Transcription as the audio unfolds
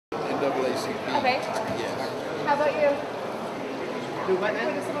NAACP. Okay. Yes. How about you? Do what now?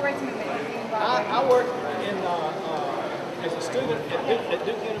 For the civil rights movement. I work in as a student at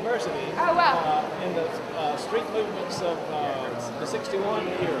Duke University. Oh, wow. In the street movements of the '61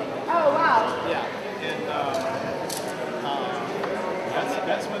 era. Oh, wow. Yeah, and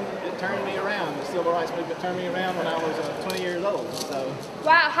that's when it turned me around. The civil rights movement turned me around when I was 20 years old. So.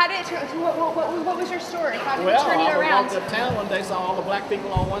 Wow. How did it turn? What was your story? How did it turn you I around? walked uptown one day, saw all the black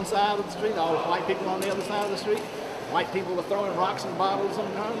people on one side of the street, all the white people on the other side of the street. White people were throwing rocks and bottles on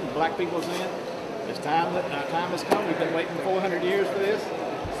them, and black people were saying, "It's time that our time has come. We've been waiting 400 years for this,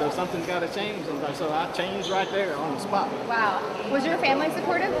 so something's got to change." And so I changed right there on the spot. Wow. Was your family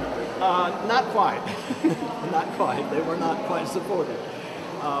supportive? Not quite, not quite. They were not quite supportive.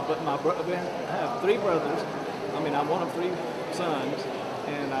 But we have three brothers. I'm one of three sons,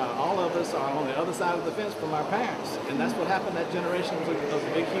 and all of us are on the other side of the fence from our parents. And that's what happened. That generation was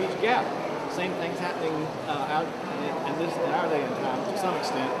a big, huge gap. Same thing's happening out in our day and time to some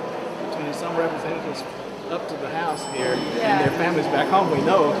extent between some representatives up to the House here and their families back home. We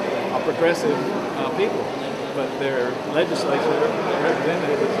know are progressive people, but their legislature, their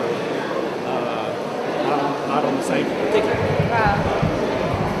representatives are not on the same ticket. Wow.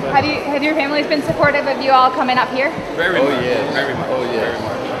 Have your families been supportive of you all coming up here? Very much. Yes. Very much. Oh, yes. Very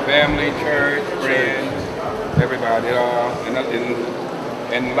much. Family, church, friends, everybody.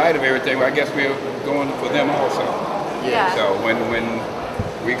 In light of everything, I guess we're going for them also. Yeah. So when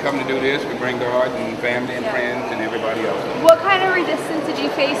we come to do this, we bring God and family and friends and everybody else. What kind of resistance did you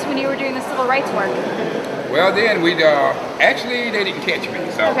face when you were doing the civil rights work? Well, then actually they didn't catch me.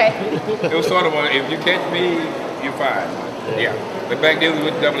 So it was sort of if you catch me, you're fine. Yeah. But back then we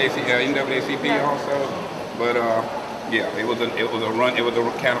were with NAACP also. But yeah, it was a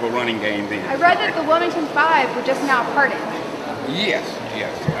kind of a running game then. I read that the Wilmington Five were just now pardoned. Yes,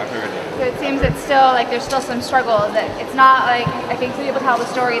 I've heard that. So it seems it's still there's still some struggle. That it's not like I think some people tell the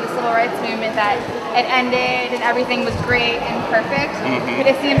story of the civil rights movement that it ended and everything was great and perfect, but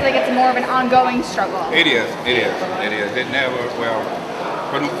it seems like it's more of an ongoing struggle. It is. It never. Well,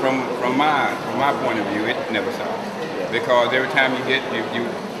 from my point of view, it never stops. Because every time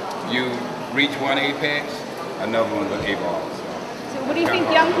you reach one apex, another one will evolve. So what do you think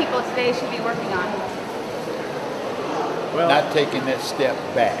young people today should be working on? Well, not taking that step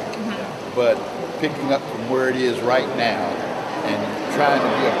back, but picking up from where it is right now and trying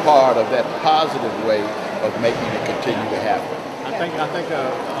to be a part of that positive way of making it continue to happen. I think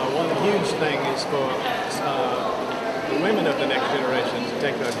one huge thing is for the women of the next generation to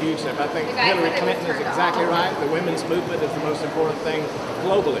take a huge step. I think Hillary Clinton is exactly right. The women's movement is the most important thing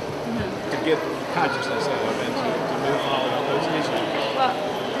globally to get consciousness of and to move all of those issues. Well,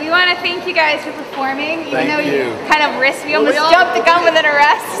 we want to thank you guys for performing, even though you kind of risked. We almost jumped the gun with an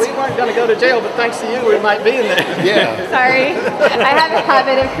arrest. We weren't going to go to jail, but thanks to you, we might be in there. Yeah. Sorry, I have a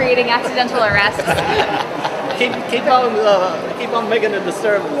habit of creating accidental arrests. keep on making a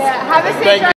disturbance. Yeah, have a safe drive.